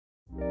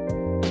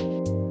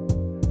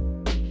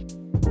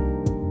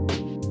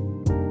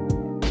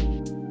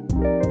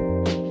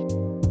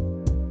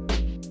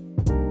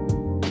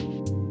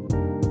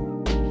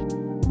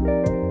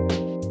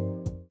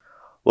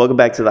Welcome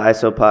back to the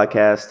ISO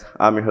podcast.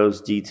 I'm your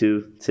host,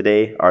 G2.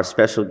 Today, our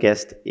special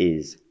guest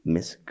is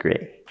Miss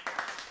Gray.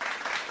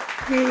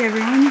 Hey,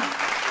 everyone.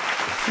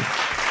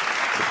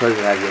 It's a pleasure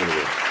to have you in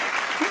today.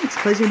 It's a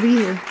pleasure to be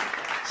here.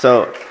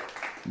 So,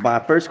 my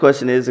first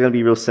question is going to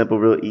be real simple,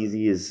 real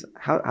easy. Is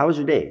how was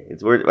your day?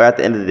 We're at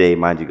the end of the day,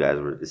 mind you guys.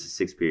 This is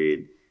sixth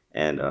period,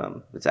 and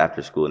it's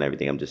after school and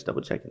everything. I'm just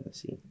double checking to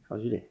see how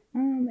was your day.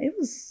 It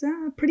was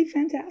pretty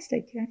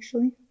fantastic,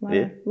 actually.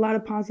 A lot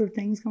of positive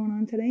things going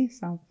on today,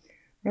 so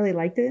really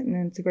liked it,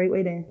 and it's a great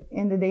way to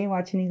end the day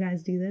watching you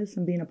guys do this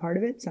and being a part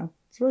of it. So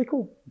it's really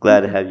cool. Glad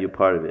to have you a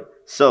part of it.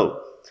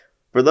 So,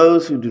 for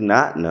those who do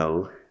not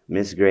know,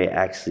 Miss Gray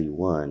actually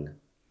won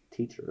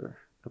Teacher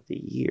of the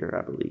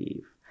Year, I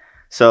believe.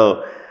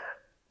 So,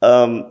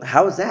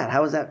 how was that?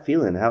 How was that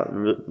feeling? How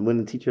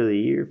winning Teacher of the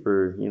Year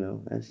for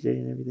SJ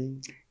and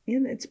everything? Yeah,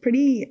 it's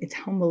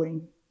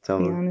humbling. To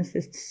be honest,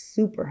 it's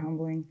super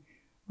humbling.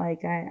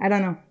 Like I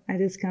don't know. I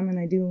just come and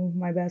I do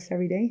my best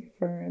every day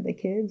for the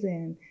kids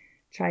and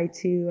try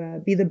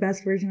to be the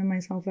best version of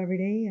myself every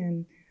day.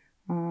 And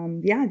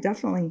yeah,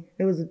 definitely,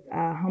 it was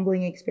a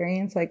humbling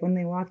experience. Like when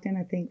they walked in,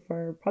 I think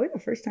for probably the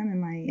first time in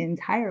my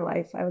entire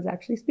life, I was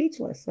actually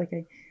speechless.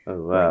 Like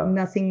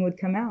nothing would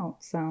come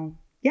out. So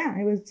yeah,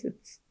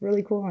 it's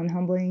really cool and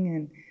humbling.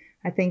 And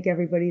I thank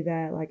everybody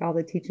that, like all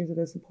the teachers that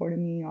have supported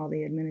me, all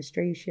the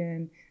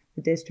administration,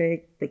 the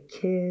district, the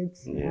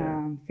kids,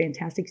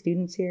 fantastic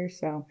students here.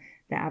 So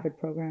the AVID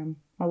program,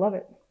 I love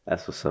it.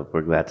 That's what's up.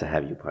 We're glad to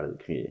have you part of the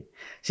community.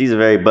 She's a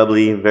very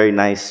bubbly, very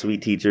nice,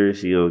 sweet teacher.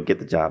 She'll get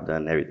the job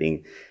done and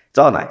everything. It's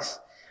all nice.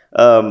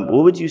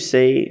 What would you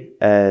say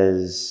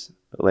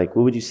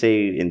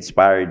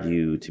inspired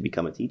you to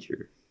become a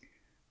teacher?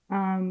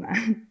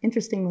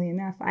 Interestingly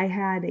enough, I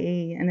had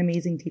an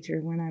amazing teacher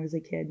when I was a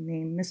kid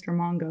named Mr.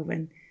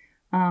 Mongovan.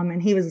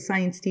 And he was a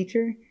science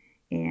teacher,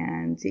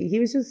 and he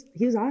was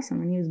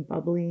awesome, and he was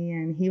bubbly,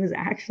 and he was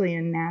actually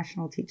a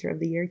National Teacher of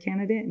the Year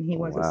candidate, and he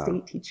was a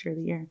State Teacher of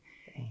the Year.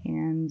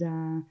 And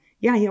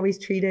he always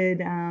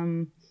treated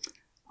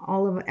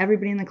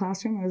everybody in the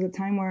classroom. There was a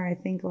time where I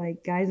think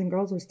like guys and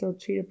girls were still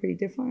treated pretty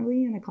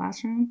differently in the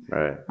classroom.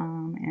 Right.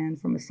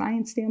 And from a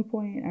science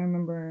standpoint, I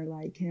remember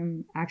like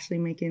him actually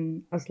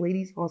making us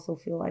ladies also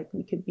feel like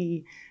we could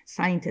be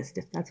scientists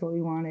if that's what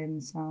we wanted.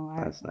 And so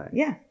that's nice.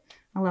 Yeah,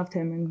 I loved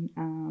him,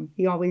 and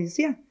he always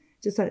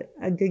just a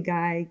good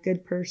guy,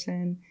 good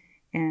person,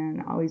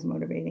 and always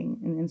motivating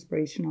and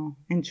inspirational,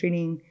 and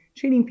treating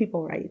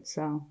people right.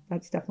 So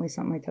that's definitely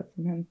something I took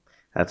from him.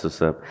 That's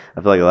what's up.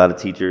 I feel like a lot of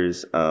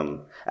teachers,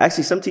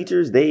 actually some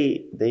teachers,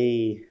 they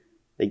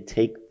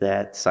take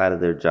that side of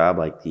their job,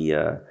 like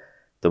the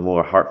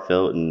more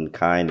heartfelt and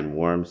kind and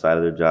warm side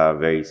of their job,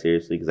 very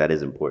seriously, because that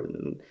is important.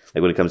 And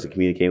like when it comes to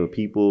communicating with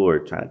people or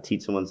trying to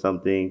teach someone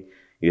something,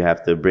 you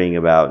have to bring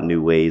about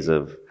new ways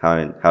of how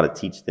to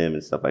teach them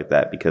and stuff like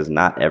that, because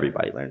not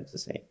everybody learns the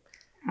same.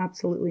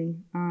 Absolutely.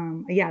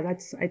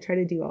 I try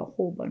to do a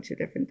whole bunch of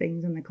different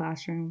things in the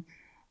classroom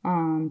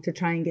to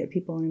try and get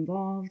people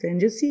involved and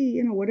just see,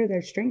 what are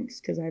their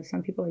strengths. Because I have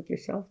some people like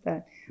yourself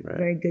that are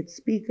very good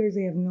speakers.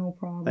 They have no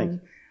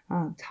problem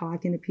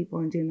talking to people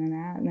and doing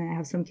that. And I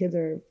have some kids that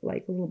are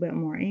like a little bit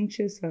more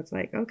anxious. So it's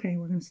like, okay,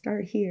 we're going to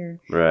start here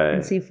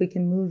and see if we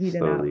can move you to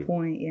that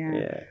point.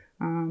 Yeah.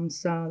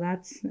 So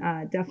that's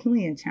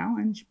definitely a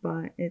challenge,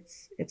 but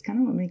it's kind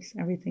of what makes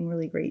everything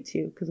really great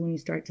too. Because when you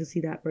start to see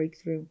that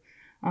breakthrough,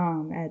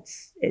 you're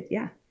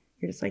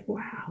just like,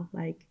 wow,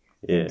 like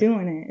you're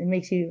doing it. It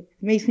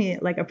makes me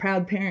like a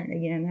proud parent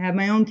again. I have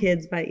my own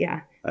kids, but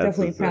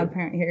definitely a proud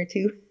parent here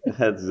too.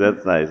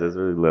 That's nice. That's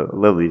really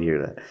lovely to hear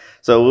that.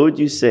 So what would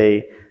you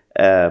say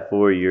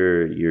for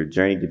your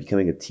journey to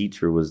becoming a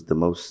teacher was the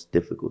most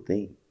difficult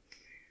thing?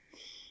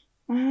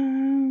 I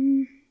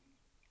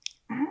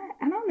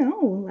don't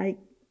know. Like,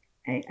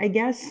 I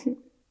guess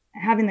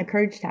having the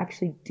courage to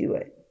actually do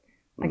it.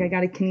 Like I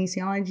got a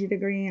kinesiology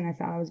degree, and I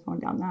thought I was going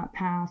down that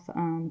path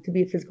to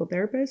be a physical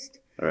therapist.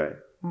 Right.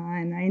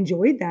 And I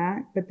enjoyed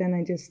that, but then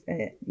I just,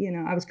 I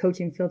was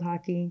coaching field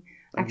hockey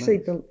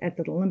actually at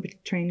the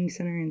Olympic Training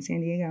Center in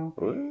San Diego.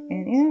 What?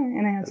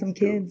 And I had some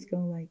kids go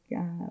like,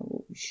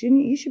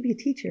 you should be a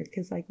teacher,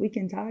 because like we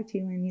can talk to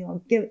you and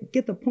you'll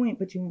get the point,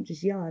 but you won't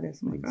just yell at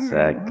us. I'm like,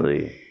 exactly.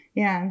 All right,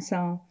 well. And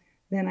so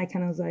then I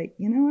kind of was like,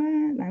 you know what?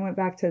 And I went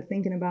back to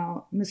thinking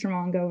about Mr.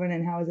 Mongovan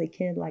and how as a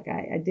kid, like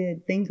I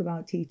did think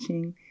about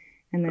teaching,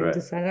 and then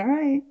decided, all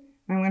right.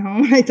 I went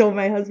home and I told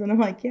my husband, I'm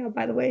like, yeah,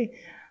 by the way,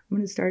 I'm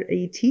going to start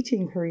a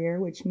teaching career,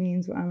 which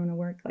means I'm going to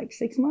work like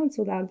 6 months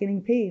without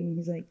getting paid. And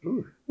he's like,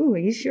 ooh, are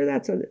you sure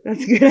that's a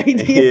good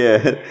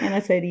idea? Yeah. And I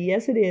said,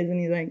 yes, it is. And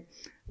he's like,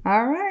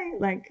 all right,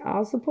 like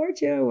I'll support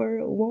you,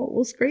 or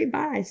we'll scrape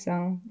by.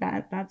 So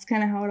that's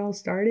kind of how it all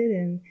started,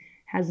 and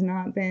has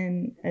not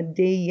been a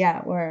day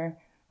yet where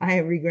I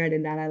have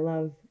regretted that. I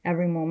love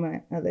every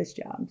moment of this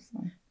job.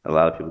 So. A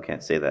lot of people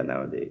can't say that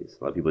nowadays.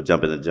 A lot of people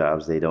jump into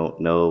jobs they don't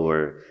know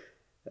or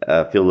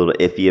feel a little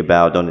iffy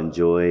about, don't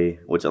enjoy,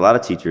 which a lot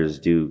of teachers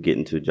do get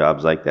into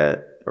jobs like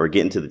that, or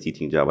get into the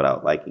teaching job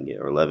without liking it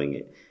or loving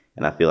it.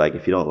 And I feel like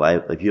if you don't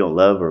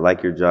love or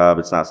like your job,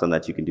 it's not something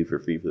that you can do for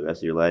free for the rest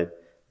of your life,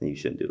 then you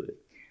shouldn't do it.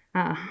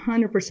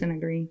 100%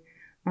 agree.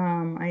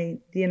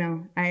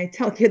 I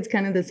tell kids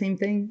kind of the same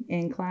thing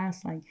in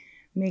class, like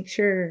make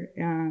sure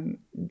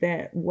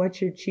that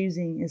what you're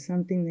choosing is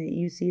something that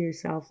you see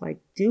yourself like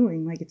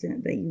doing, like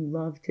that you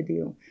love to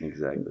do.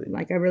 Exactly.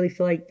 Like I really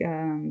feel like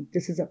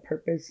this is a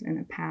purpose and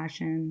a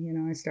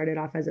passion. I started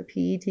off as a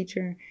PE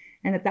teacher,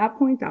 and at that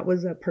point that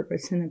was a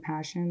purpose and a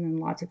passion and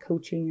lots of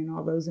coaching and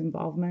all those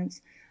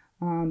involvements.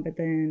 But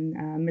then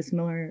Miss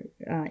Miller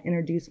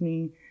introduced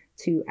me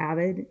to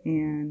Avid,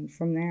 and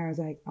from there I was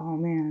like, oh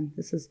man,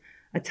 this is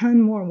a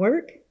ton more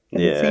work for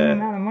the same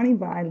amount of money,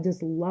 but I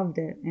just loved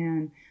it.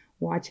 And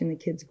watching the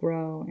kids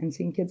grow and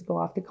seeing kids go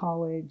off to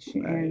college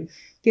and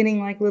getting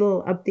like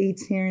little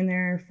updates here and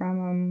there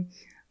from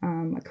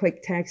them, a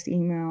quick text,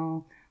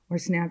 email, or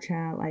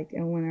Snapchat, like,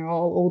 and when they're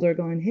all older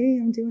going, hey,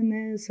 I'm doing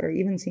this, or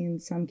even seeing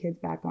some kids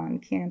back on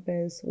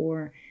campus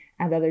or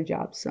at other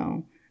jobs.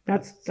 So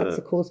that's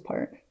the coolest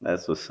part.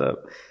 That's what's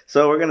up.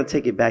 So we're going to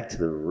take it back to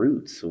the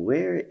roots.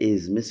 Where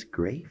is Miss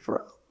Gray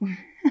from?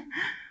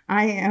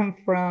 I am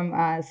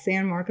from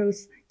San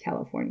Marcos,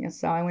 California.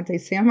 So I went to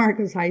San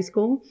Marcos High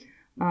School,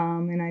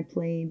 and I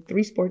played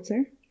 3 sports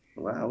there.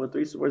 Wow, what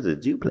 3 sports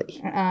did you play?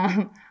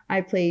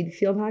 I played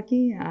field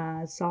hockey,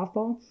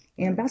 softball,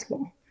 and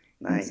basketball.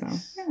 Nice. And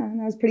so, yeah, and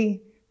I was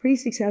pretty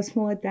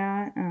successful at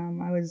that.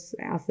 I was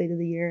athlete of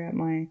the year at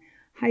my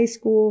high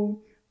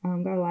school.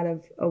 Got a lot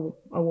of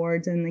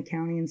awards in the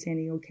county, in San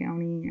Diego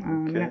County.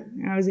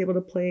 And I was able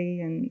to play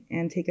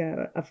and take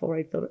a full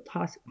ride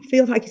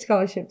field hockey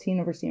scholarship to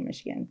University of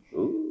Michigan.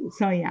 Ooh.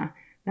 So yeah,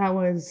 that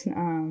was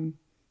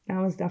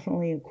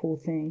definitely a cool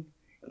thing.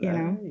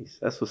 Nice.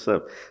 That's what's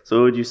up. So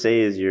what would you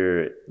say is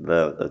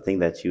the thing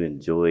that you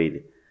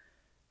enjoyed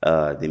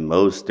the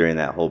most during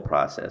that whole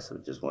process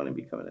of just wanting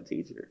to becoming a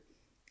teacher?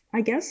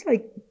 I guess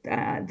like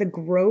the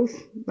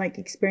growth, like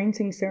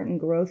experiencing certain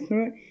growth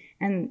through it.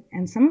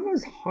 And some of it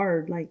was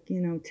hard, like,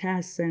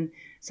 tests. And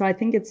so I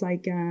think it's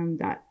like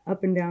that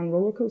up and down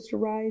roller coaster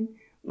ride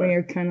where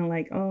you're kind of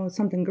like, oh,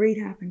 something great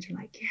happens. You're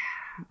like,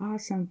 yeah,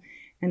 awesome.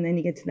 And then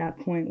you get to that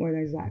point where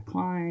there's that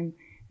climb.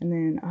 And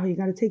then, oh, you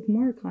got to take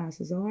more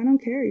classes. Oh, I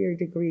don't care. Your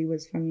degree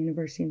was from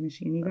University of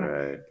Michigan. You got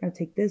to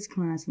take this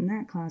class and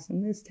that class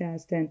and this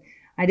test. And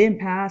I didn't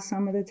pass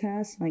some of the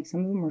tests. Like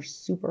some of them were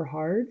super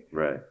hard.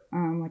 Right.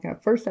 Like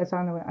at first I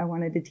thought I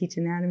wanted to teach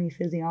anatomy,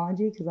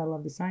 physiology because I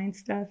love the science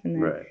stuff. And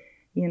then,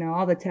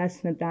 all the tests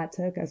that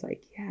took, I was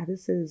like, yeah,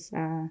 this is,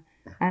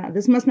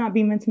 this must not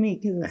be meant to me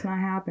because it's not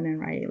happening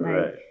right.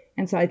 Like,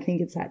 and so I think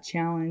it's that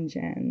challenge.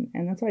 And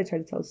that's why I try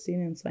to tell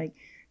students, like,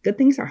 good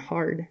things are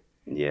hard.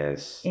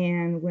 Yes.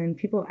 And when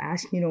people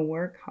ask you to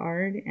work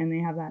hard and they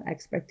have that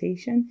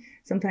expectation,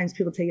 sometimes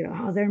people take it,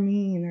 oh, they're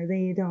mean or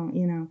they don't,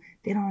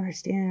 they don't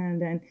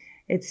understand. And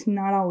it's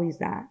not always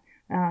that.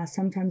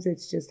 Sometimes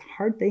it's just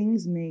hard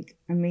things make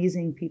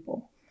amazing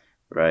people.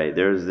 Right.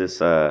 There's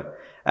this,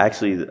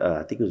 actually,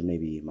 I think it was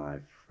maybe my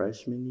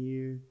freshman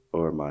year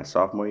or my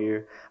sophomore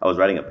year. I was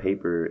writing a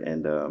paper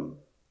in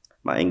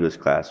my English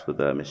class with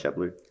Miss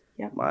Shepler,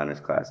 my honors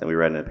class. And we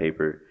were writing a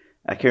paper.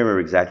 I can't remember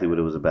exactly what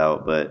it was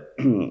about, but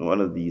one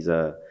of these,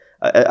 I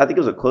think it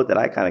was a quote that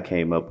I kind of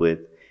came up with.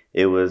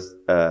 It was,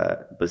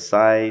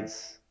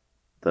 besides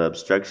the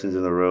obstructions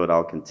in the road,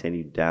 I'll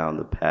continue down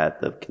the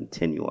path of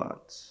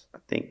continuance. I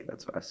think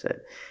that's what I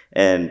said.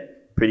 And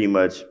pretty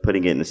much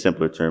putting it in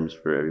simpler terms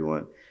for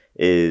everyone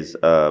is,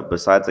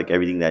 besides like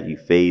everything that you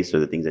face or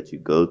the things that you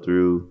go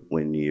through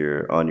when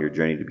you're on your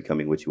journey to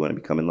becoming what you want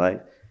to become in life,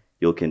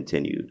 you'll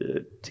continue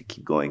to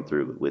keep going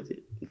through with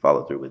it and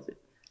follow through with it.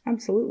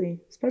 Absolutely.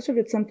 Especially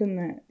if it's something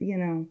that,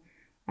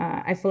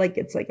 I feel like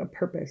it's like a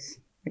purpose.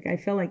 Like I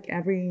feel like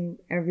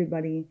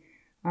everybody,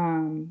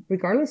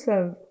 regardless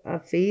of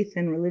faith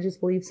and religious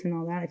beliefs and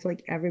all that, I feel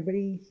like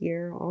everybody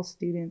here, all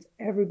students,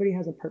 everybody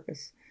has a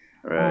purpose.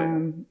 Right.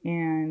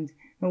 And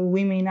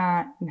we may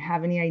not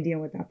have any idea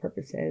what that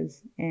purpose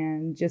is.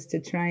 And just to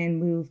try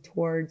and move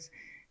towards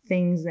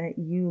things that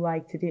you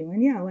like to do.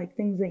 And like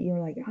things that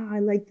you're like, oh, I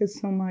like this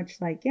so much.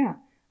 Like,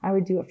 I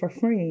would do it for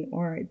free,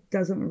 or it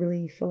doesn't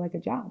really feel like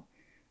a job,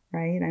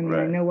 right? I mean,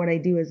 I know what I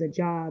do as a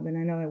job, and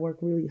I know I work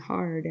really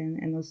hard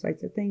and those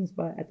types of things,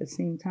 but at the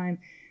same time,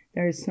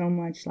 there's so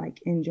much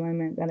like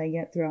enjoyment that I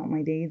get throughout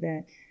my day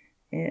that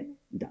it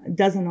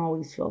doesn't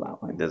always feel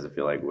that way. It doesn't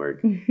feel like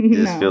work. It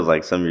just feels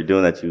like something you're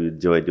doing that you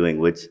enjoy doing,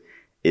 which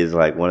is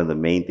like one of the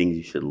main things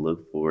you should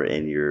look for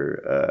in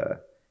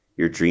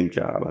your dream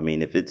job. I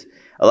mean, if it's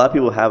a lot of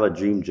people have a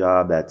dream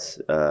job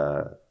that's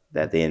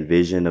that they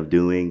envision of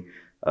doing.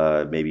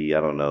 Maybe,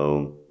 I don't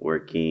know,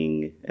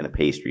 working in a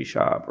pastry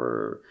shop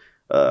or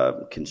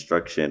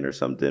construction or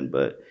something.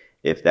 But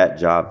if that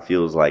job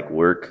feels like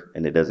work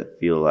and it doesn't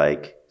feel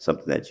like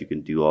something that you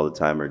can do all the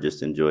time or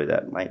just enjoy,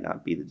 that might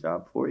not be the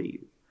job for you.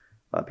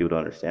 A lot of people don't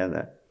understand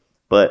that.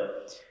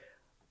 But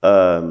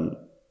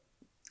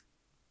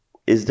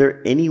is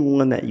there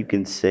anyone that you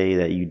can say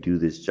that you do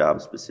this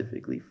job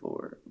specifically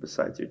for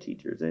besides your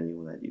teachers?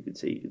 Anyone that you could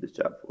say you do this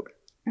job for?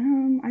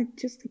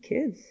 Just the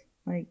kids.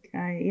 Like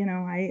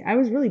I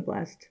was really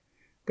blessed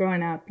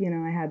growing up.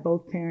 I had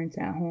both parents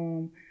at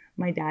home.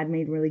 My dad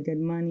made really good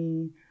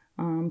money.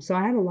 So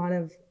I had a lot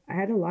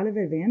of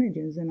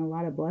advantages and a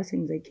lot of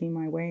blessings that came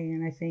my way.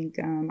 And I think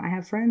I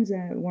have friends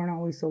that weren't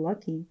always so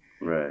lucky.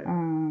 Right.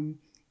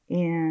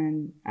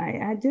 And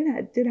I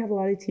did have a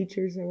lot of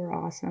teachers that were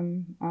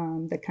awesome,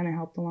 that kind of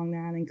helped along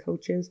that, and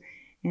coaches.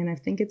 And I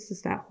think it's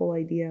just that whole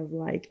idea of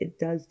like, it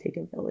does take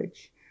a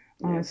village,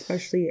 Yes.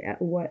 especially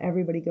at what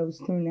everybody goes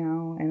through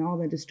now and all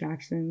the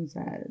distractions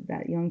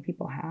that young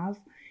people have.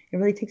 It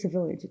really takes a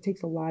village. It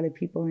takes a lot of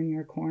people in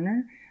your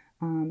corner.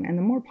 And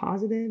the more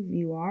positive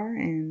you are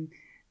and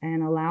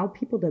allow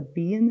people to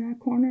be in that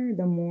corner,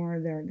 the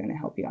more they're going to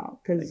help you out.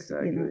 Because,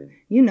 Exactly.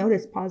 You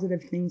notice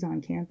positive things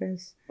on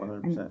campus.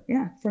 100%. And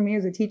yeah, for me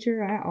as a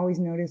teacher, I always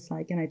notice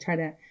and I try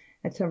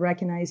to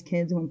recognize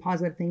kids when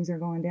positive things are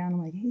going down.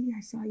 I'm like, hey,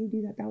 I saw you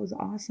do that. That was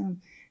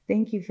awesome.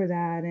 Thank you for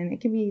that. And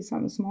it can be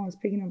something small as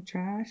picking up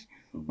trash,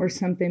 or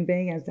something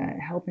big as that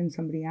helping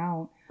somebody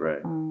out.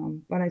 Right.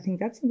 But I think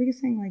that's the biggest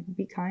thing, like,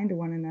 be kind to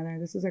one another.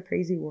 This is a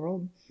crazy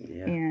world.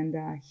 Yeah. And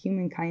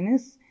human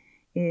kindness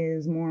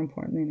is more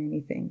important than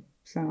anything.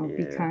 So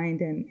be kind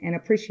and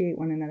appreciate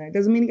one another.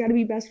 Doesn't mean you got to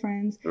be best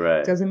friends.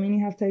 Right. Doesn't mean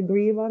you have to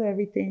agree about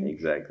everything.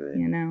 Exactly.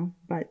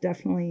 But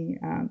definitely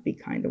be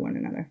kind to one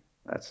another.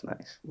 That's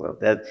nice. Well,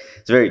 that's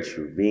very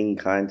true. Being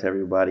kind to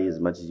everybody as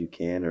much as you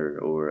can,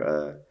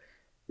 or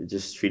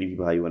just treating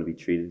people how you want to be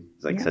treated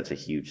is like such a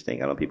huge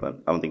thing. I don't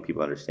think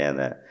people understand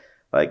that.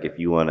 Like, if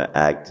you want to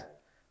act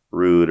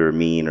rude or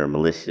mean or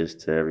malicious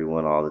to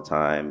everyone all the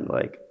time,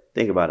 like,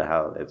 think about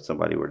how if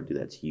somebody were to do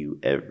that to you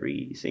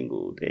every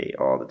single day,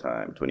 all the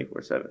time,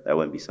 24/7, that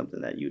wouldn't be something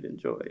that you'd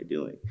enjoy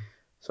doing.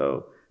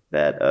 So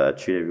that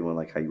treat everyone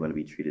like how you want to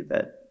be treated.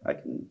 That I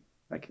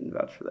can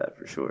vouch for that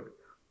for sure.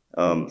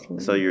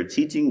 So you're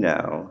teaching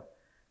now.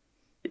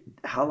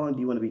 How long do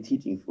you want to be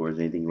teaching for? Is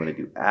there anything you want to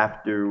do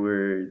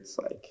afterwards?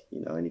 Like,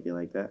 anything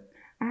like that?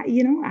 I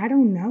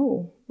don't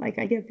know. Like,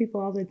 I get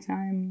people all the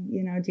time,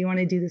 do you want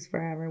to do this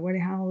forever?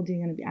 How old are you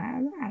going to be?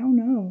 I don't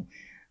know.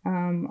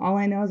 All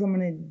I know is I'm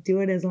going to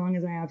do it as long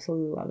as I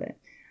absolutely love it.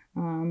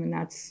 And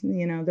that's,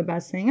 the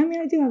best thing. I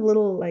mean, I do have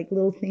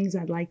little things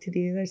I'd like to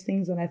do. There's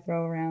things that I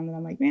throw around that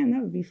I'm like, man,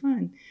 that would be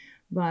fun.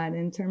 But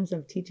in terms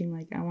of teaching,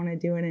 like, I want to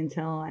do it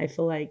until I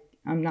feel like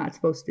I'm not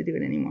supposed to do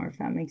it anymore, if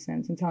that makes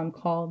sense, until I'm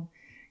called,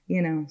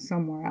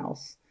 somewhere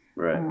else.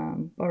 Right.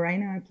 But right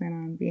now I plan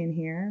on being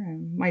here.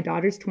 And my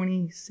daughter's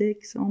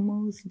 26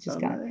 almost. She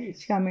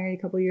got married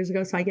a couple of years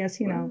ago. So I guess,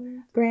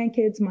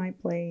 grandkids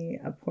might play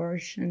a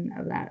portion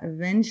of that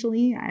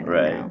eventually. I don't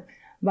know.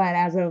 But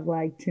as of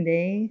like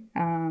today, I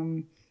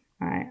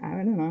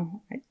don't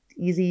know.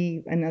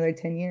 Easy another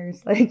 10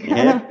 years. Like,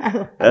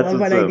 I love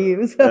what I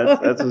do. So.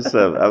 That's what's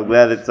up. I'm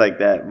glad it's like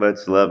that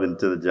much love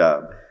into the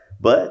job.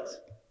 But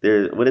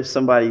what if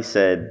somebody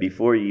said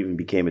before you even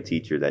became a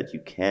teacher that you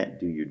can't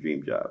do your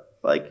dream job?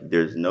 Like,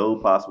 there's no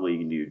possible way you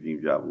can do your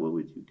dream job. What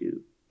would you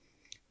do?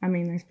 I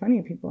mean, there's plenty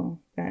of people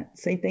that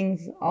say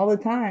things all the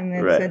time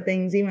that said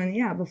things even,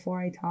 before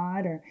I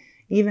taught, or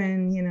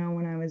even,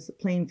 when I was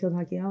playing field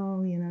hockey.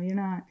 Oh, you're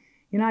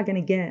not going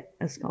to get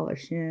a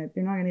scholarship.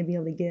 You're not going to be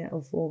able to get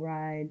a full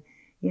ride,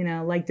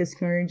 like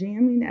discouraging. I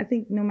mean, I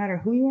think no matter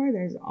who you are,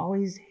 there's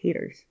always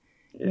haters,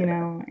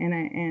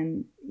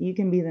 and you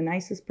can be the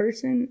nicest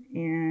person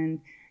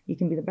and you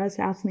can be the best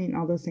athlete and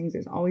all those things.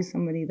 There's always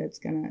somebody that's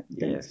gonna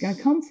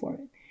come for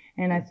it.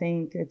 And I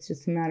think it's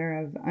just a matter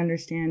of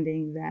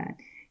understanding that,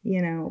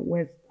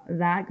 with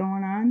that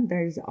going on,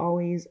 there's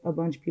always a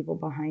bunch of people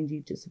behind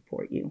you to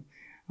support you.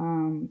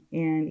 And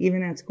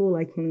even at school,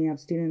 like when we have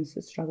students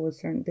that struggle with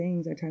certain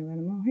things, I try to let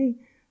them know, hey,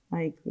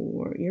 like,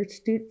 your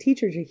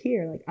teachers are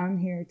here. Like, I'm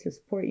here to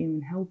support you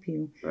and help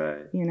you.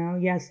 Right.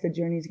 Yes, the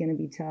journey's going to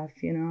be tough.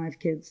 I have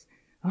kids,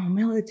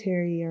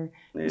 military, or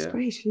it's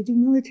great. Should I do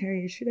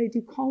military, or should I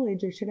do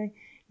college, or should I,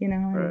 and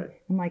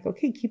I'm like,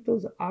 okay, keep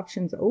those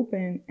options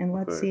open and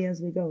let's see as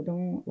we go.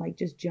 Don't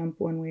just jump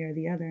one way or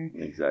the other.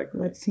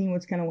 Exactly. Let's see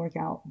what's going to work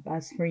out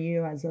best for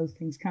you as those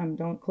things come.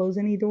 Don't close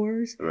any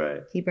doors.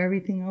 Right. Keep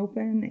everything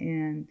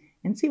open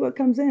and see what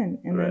comes in,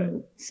 and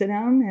then sit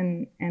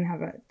down and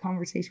have a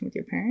conversation with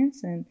your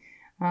parents and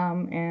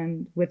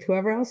with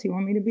whoever else you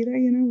want me to be there.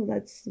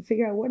 Let's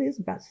figure out what is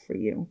best for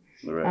you.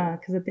 Right.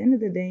 Because at the end of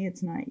the day,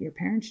 it's not your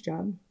parents'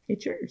 job;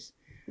 it's yours.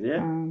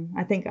 Yeah.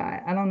 I think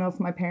I don't know if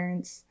my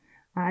parents.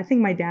 I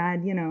think my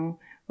dad,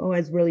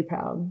 was really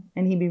proud,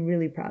 and he'd be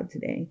really proud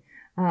today.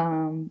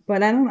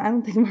 But I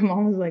don't think my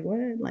mom was like,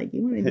 what? Like,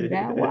 you want to do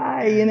that?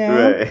 Why?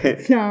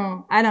 Right.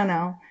 So I don't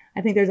know.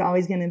 I think there's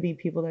always going to be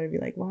people that would be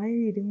like, why are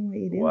you doing what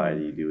you do? Why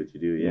do you do what you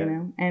do?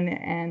 Yeah.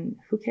 And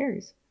who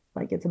cares?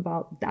 Like, it's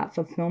about that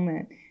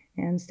fulfillment,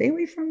 and stay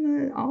away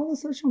from all the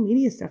social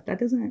media stuff. That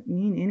doesn't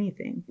mean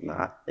anything.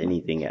 Not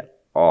anything at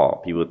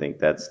all. People think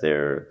that's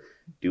their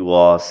do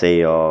all,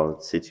 say all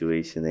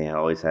situation. They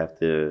always have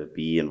to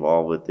be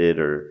involved with it,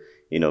 or,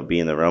 be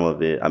in the realm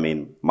of it. I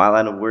mean, my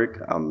line of work,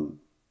 I'm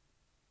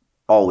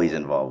always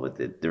involved with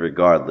it,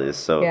 regardless.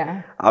 So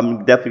Yeah.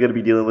 I'm definitely going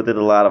to be dealing with it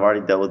a lot. I've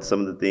already dealt with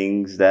some of the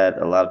things that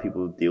a lot of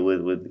people deal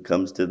with when it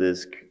comes to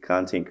this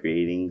content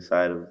creating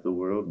side of the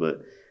world. But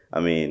I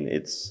mean,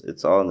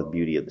 it's all in the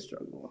beauty of the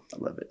struggle. I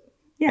love it.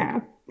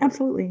 Yeah,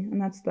 absolutely. And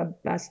that's the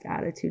best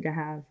attitude to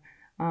have,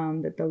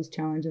 that those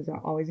challenges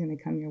are always going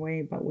to come your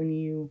way. But when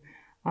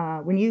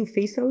you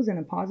face those in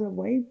a positive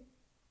way,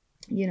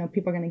 you know,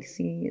 people are going to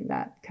see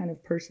that kind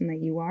of person that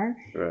you are.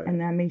 Right. And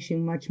that makes you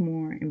much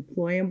more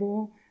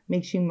employable,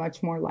 makes you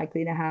much more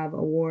likely to have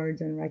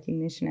awards and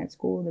recognition at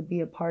school, to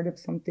be a part of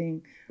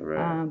something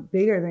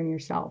bigger than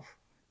yourself,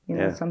 you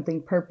know,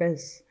 something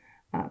purposeful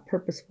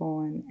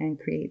and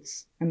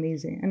creates an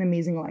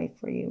amazing life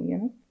for you, you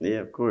know?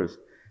 Yeah, of course.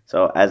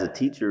 So as a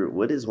teacher,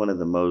 what is one of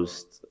the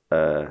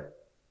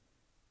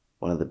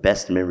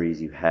best memories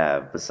you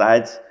have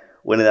besides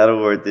winning that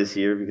award this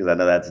year? Because I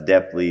know that's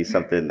definitely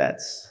something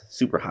that's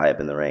super high up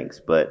in the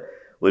ranks, but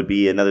would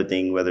be another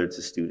thing, whether it's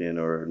a student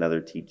or another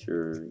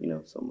teacher, you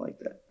know, something like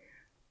that.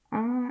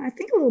 I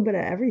think a little bit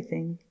of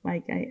everything.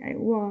 Like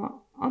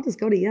I'll just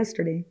go to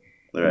yesterday,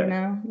 you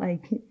know,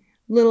 like a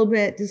little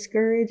bit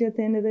discouraged at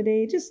the end of the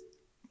day, just,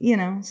 you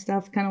know,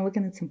 stuff, kind of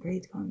looking at some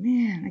grades going,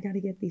 man, I got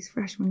to get these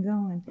freshmen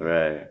going.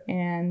 Right.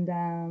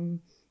 And,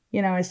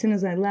 you know, as soon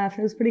as I left,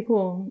 it was pretty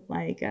cool.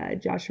 Like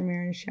Josh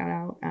Ramirez, shout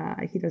out,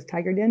 he does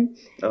Tiger Den.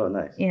 Oh,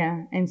 nice.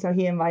 Yeah, and so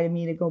he invited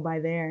me to go by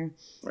there.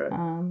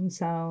 Right.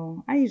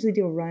 So I usually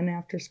do a run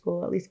after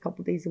school, at least a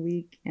couple days a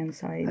week, and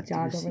so I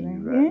jog over there.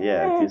 Right.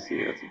 Yeah, I do see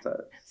you.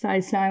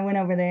 So I went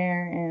over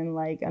there, and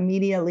like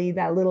immediately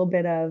that little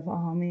bit of,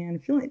 oh man,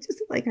 feeling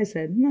just like I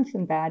said,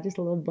 nothing bad, just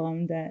a little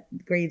bummed that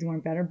grades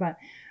weren't better, but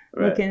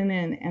looking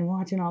and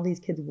watching all these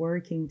kids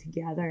working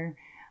together.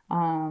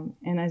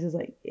 And I was just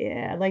like,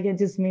 yeah, like it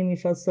just made me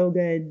feel so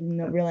good, you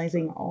know,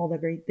 realizing all the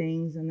great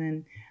things. And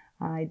then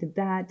I did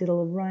a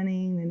little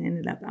running, and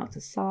ended up out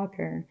to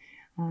soccer.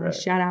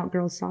 Shout out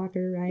girls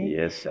soccer, right?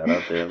 Yes, shout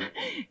out them.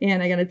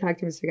 And I got to talk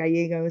to Mr.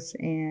 Gallegos,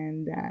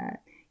 and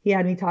he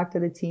had me talk to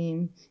the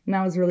team, and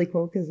that was really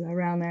cool because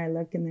around there I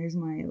look and there's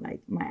my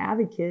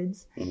avid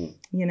kids,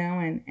 you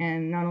know,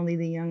 and not only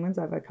the young ones,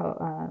 I've got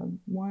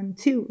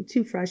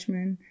two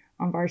freshmen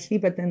on varsity,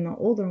 but then the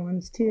older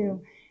ones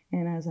too.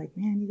 And I was like,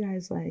 man, you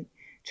guys like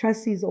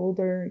trust these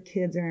older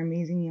kids are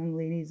amazing young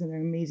ladies, and they're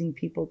amazing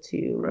people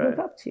to look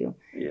up to.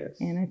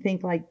 Yes. And I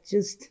think like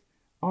just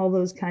all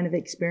those kind of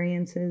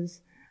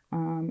experiences,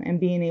 and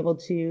being able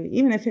to,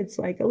 even if it's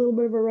like a little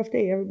bit of a rough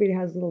day, everybody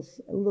has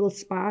little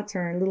spots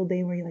or a little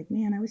day where you're like,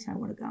 man, I wish I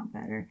would have gone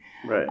better.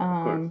 Right.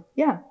 Of course.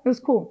 Yeah, it was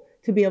cool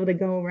to be able to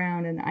go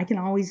around, and I can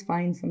always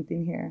find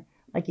something here.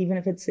 Like even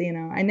if it's, you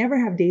know, I never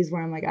have days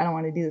where I'm like, I don't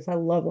want to do this. I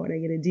love what I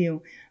get to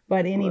do.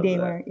 But any day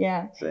where,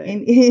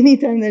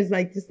 anytime there's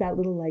like just that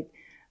little like,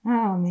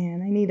 oh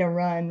man, I need a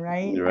run,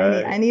 right?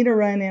 I need a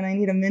run, and I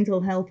need a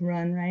mental health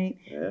run, right?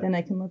 Yeah. Then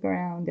I can look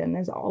around, and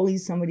there's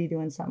always somebody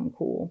doing something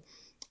cool.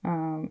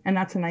 And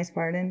that's a nice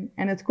part. And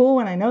it's cool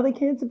when I know the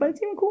kids, but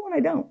it's even cool when I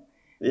don't.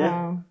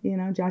 Yeah. You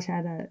know, Josh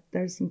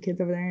there's some kids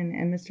over there,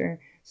 and Mr.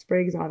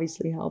 Spriggs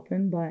obviously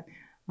helping, but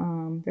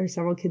there's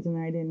several kids in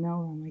there I didn't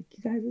know. I'm like,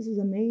 you guys, this is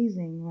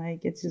amazing.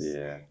 Like, it's just,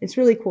 it's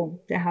really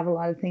cool to have a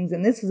lot of things.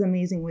 And this is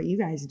amazing what you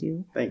guys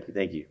do. Thank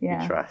you.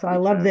 Yeah. So I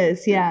love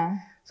this. Yeah.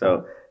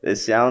 So it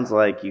sounds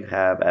like you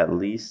have at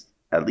least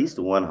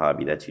one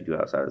hobby that you do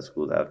outside of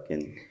school that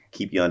can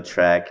keep you on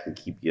track and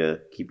keep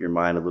your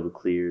mind a little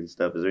clear and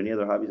stuff. Is there any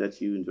other hobbies that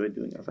you enjoy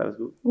doing outside of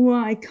school?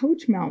 Well, I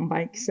coach mountain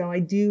bike, so I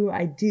do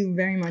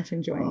very much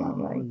enjoy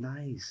mountain bike. Oh,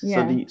 nice.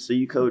 Yeah. So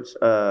you coach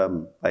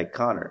like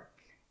Connor?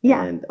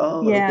 Yeah. And,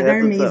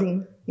 they're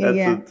amazing.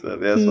 Yeah.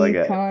 That's my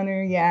guy.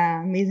 Connor,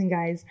 yeah, amazing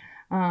guys.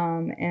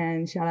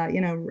 And shout out,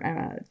 you know,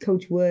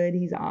 Coach Wood,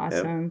 he's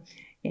awesome. Yep.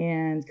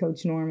 And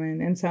Coach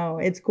Norman. And so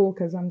it's cool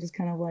because I'm just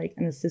kind of like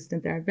an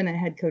assistant there. I've been a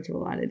head coach of a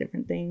lot of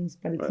different things,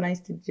 but it's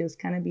nice to just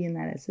kind of be in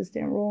that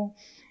assistant role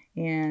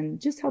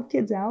and just help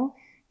kids out.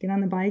 Get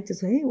on the bike, just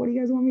say, hey, what do you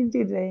guys want me to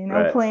do today?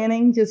 No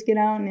planning, just get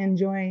out and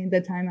enjoy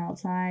the time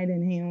outside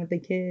and hanging with the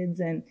kids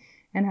and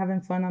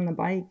having fun on the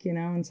bike, you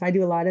know. And so I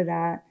do a lot of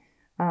that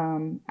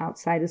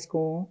outside of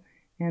school.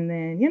 And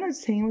then, you know,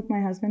 just hanging with my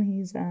husband.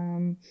 He's,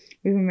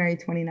 we've been married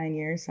 29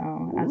 years,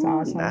 so that's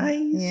awesome.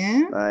 Nice.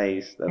 Yeah.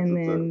 Nice. That's and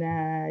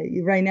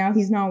then right now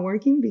he's not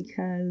working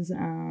because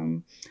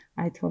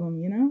I told him,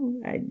 you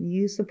know,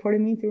 you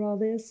supported me through all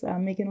this.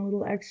 I'm making a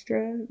little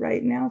extra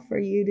right now for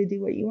you to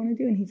do what you want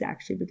to do. And he's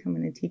actually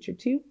becoming a teacher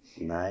too.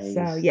 Nice.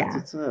 So, yeah.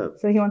 That's what's up.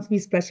 So he wants to be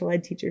a special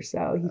ed teacher.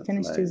 So he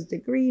finished his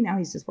degree. Now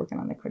he's just working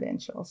on the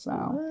credential. So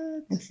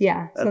that's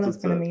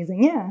been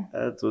amazing. Yeah.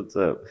 That's what's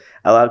up.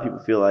 A lot of people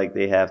feel like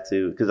they have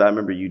to, because I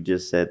remember you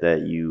just said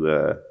that you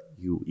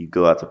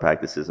go out to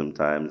practices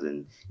sometimes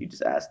and you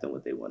just ask them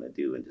what they want to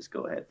do and just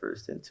go ahead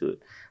first into it.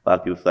 A lot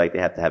of people feel like they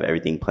have to have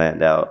everything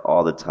planned out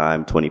all the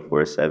time,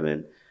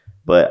 24/7.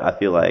 But I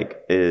feel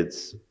like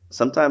it's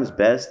sometimes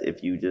best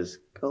if you just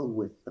go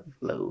with the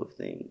flow of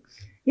things.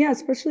 Yeah,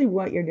 especially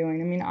what you're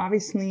doing. I mean,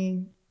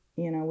 obviously,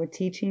 with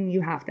teaching,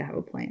 you have to have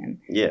a plan.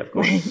 Yeah, of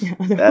course.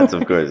 That's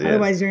of course, yes.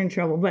 Otherwise you're in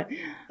trouble. But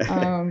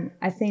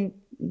I think,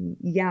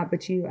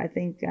 I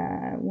think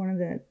one of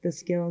the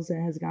skills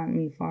that has gotten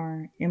me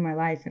far in my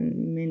life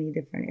in many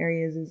different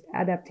areas is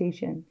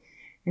adaptation,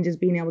 and just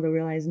being able to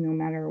realize no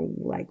matter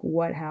like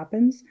what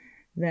happens,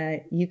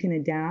 that you can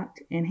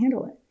adapt and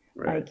handle it.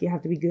 Right. Like you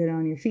have to be good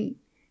on your feet.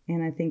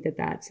 And I think that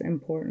that's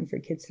important for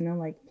kids to know,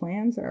 like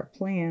plans are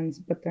plans,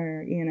 but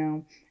they're,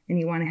 and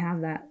you want to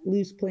have that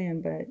loose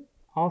plan, but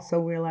also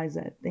realize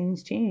that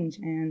things change.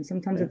 And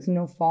sometimes it's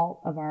no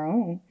fault of our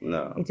own.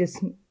 No. It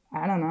just,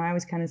 I don't know. I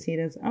always kind of see it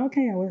as,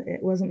 okay,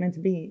 it wasn't meant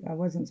to be. I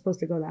wasn't supposed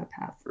to go that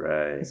path.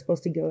 Right. It's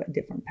supposed to go a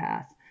different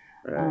path.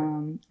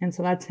 Right. And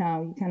so that's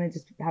how you kind of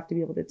just have to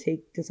be able to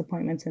take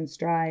disappointments and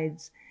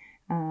strides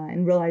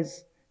and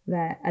realize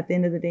that at the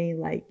end of the day,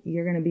 like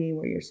you're going to be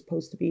where you're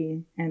supposed to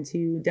be, and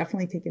to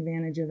definitely take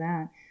advantage of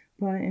that,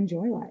 but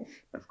enjoy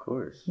life. Of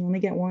course. You only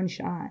get one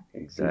shot.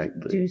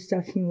 Exactly. Do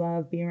stuff you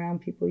love, be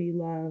around people you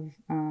love,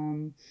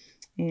 and,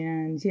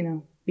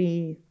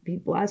 be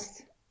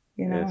blessed,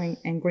 yes.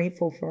 and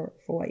grateful for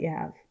what you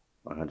have.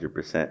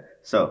 100%.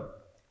 So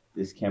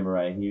this camera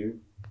right here,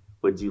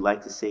 would you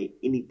like to say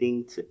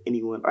anything to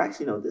anyone? Or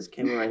actually, no, this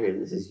camera right here,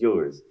 this is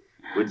yours.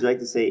 Would you like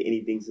to say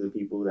anything to the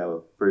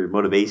people for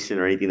motivation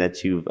or anything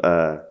that you've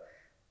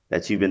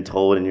been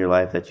told in your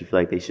life that you feel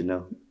like they should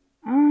know?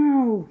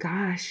 Oh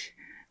gosh,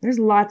 there's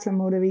lots of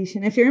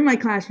motivation. If you're in my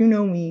class, you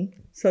know me,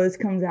 so this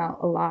comes out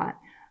a lot.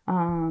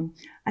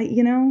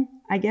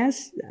 I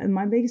guess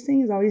my biggest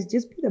thing is always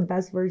just be the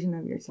best version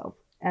of yourself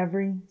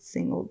every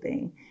single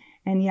day.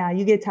 And yeah,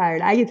 you get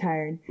tired. I get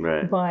tired.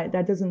 Right. But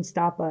that doesn't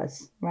stop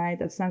us, right?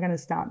 That's not going to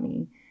stop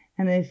me.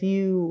 And if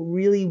you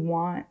really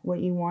want what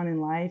you want in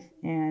life,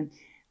 and,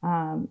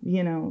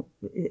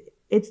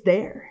 it's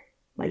there.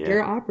 Like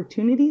your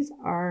opportunities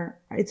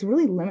it's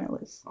really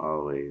limitless.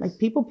 Always. Like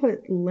people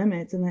put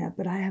limits in that,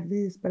 but I have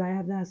this, but I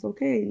have that. So,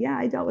 okay, yeah,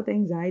 I dealt with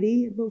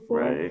anxiety before.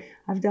 Right.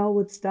 I've dealt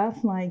with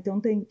stuff. Like,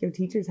 don't think your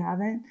teachers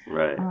haven't.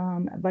 Right.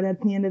 But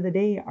at the end of the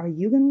day, are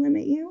you going to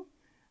limit you?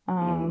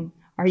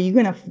 Are you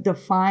going to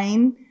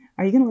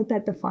are you going to let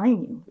that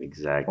define you?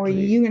 Exactly. Or are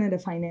you going to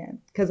define it?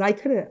 Because I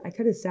could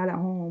have sat at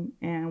home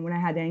and when I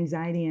had the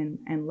anxiety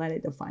and let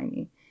it define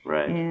me.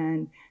 Right.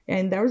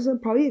 And there was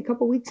probably a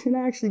couple weeks that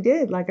I actually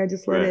did. Like I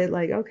just let it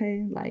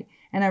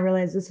and I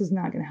realized this is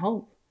not going to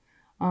help.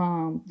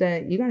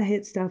 That you got to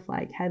hit stuff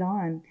like head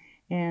on,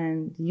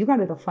 and you got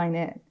to define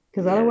it.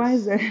 Because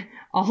otherwise,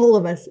 all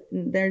of us,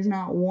 there's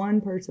not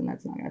one person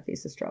that's not going to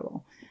face a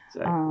struggle.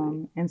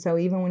 Exactly. And so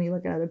even when you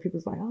look at other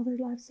people's like, oh, their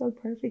life's so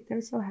perfect,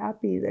 they're so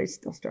happy, they're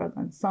still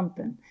struggling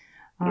something.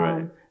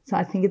 Right. So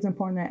I think it's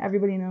important that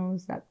everybody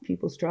knows that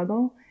people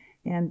struggle,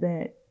 and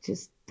that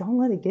just don't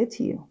let it get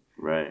to you.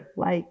 Right.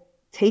 Like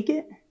take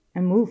it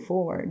and move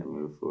forward.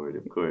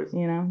 Of course.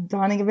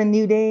 Dawning of a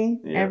new day.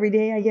 Yeah. Every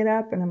day I get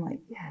up and I'm like,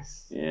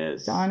 yes.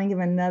 Dawning of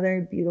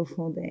another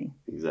beautiful day.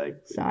 Exactly.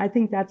 So I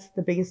think that's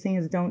the biggest thing,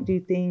 is don't do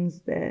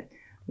things that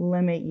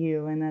limit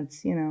you. And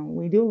that's,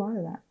 we do a lot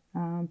of that.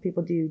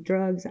 People do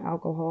drugs,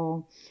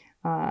 alcohol,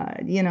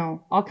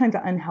 all kinds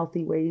of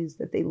unhealthy ways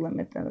that they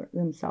limit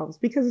themselves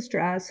because of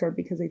stress or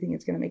because they think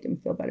it's going to make them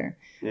feel better.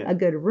 Yeah. A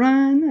good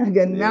run, a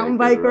good mountain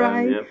bike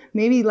ride,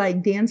 maybe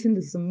like dancing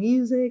to some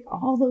music,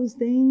 all those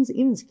things,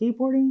 even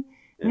skateboarding.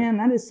 Yeah. Man,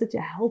 that is such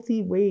a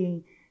healthy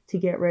way to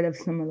get rid of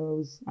some of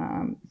those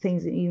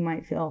things that you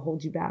might feel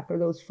hold you back, or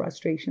those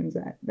frustrations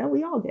that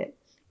we all get.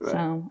 Right.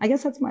 So I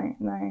guess that's my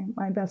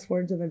best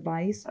words of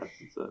advice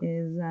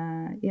is,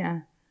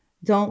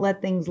 don't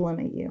let things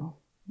limit you.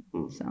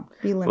 So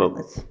be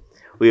limitless. Well,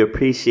 we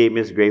appreciate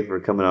Miss Gray for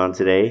coming on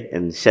today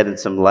and shedding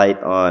some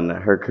light on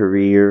her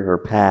career, her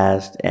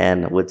past,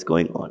 and what's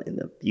going on in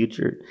the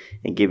future,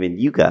 and giving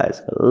you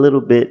guys a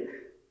little bit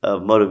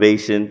of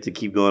motivation to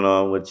keep going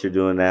on what you're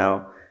doing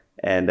now.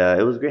 And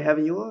it was great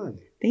having you on.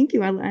 Thank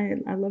you.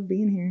 I love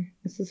being here.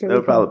 This is really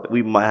no problem.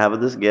 We might have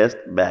this guest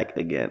back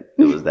again.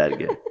 It was that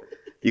good.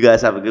 You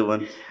guys have a good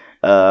one.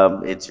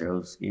 It's your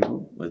host,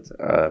 Gabriel, with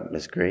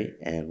Miss Gray,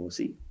 and we'll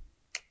see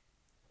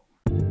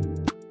you.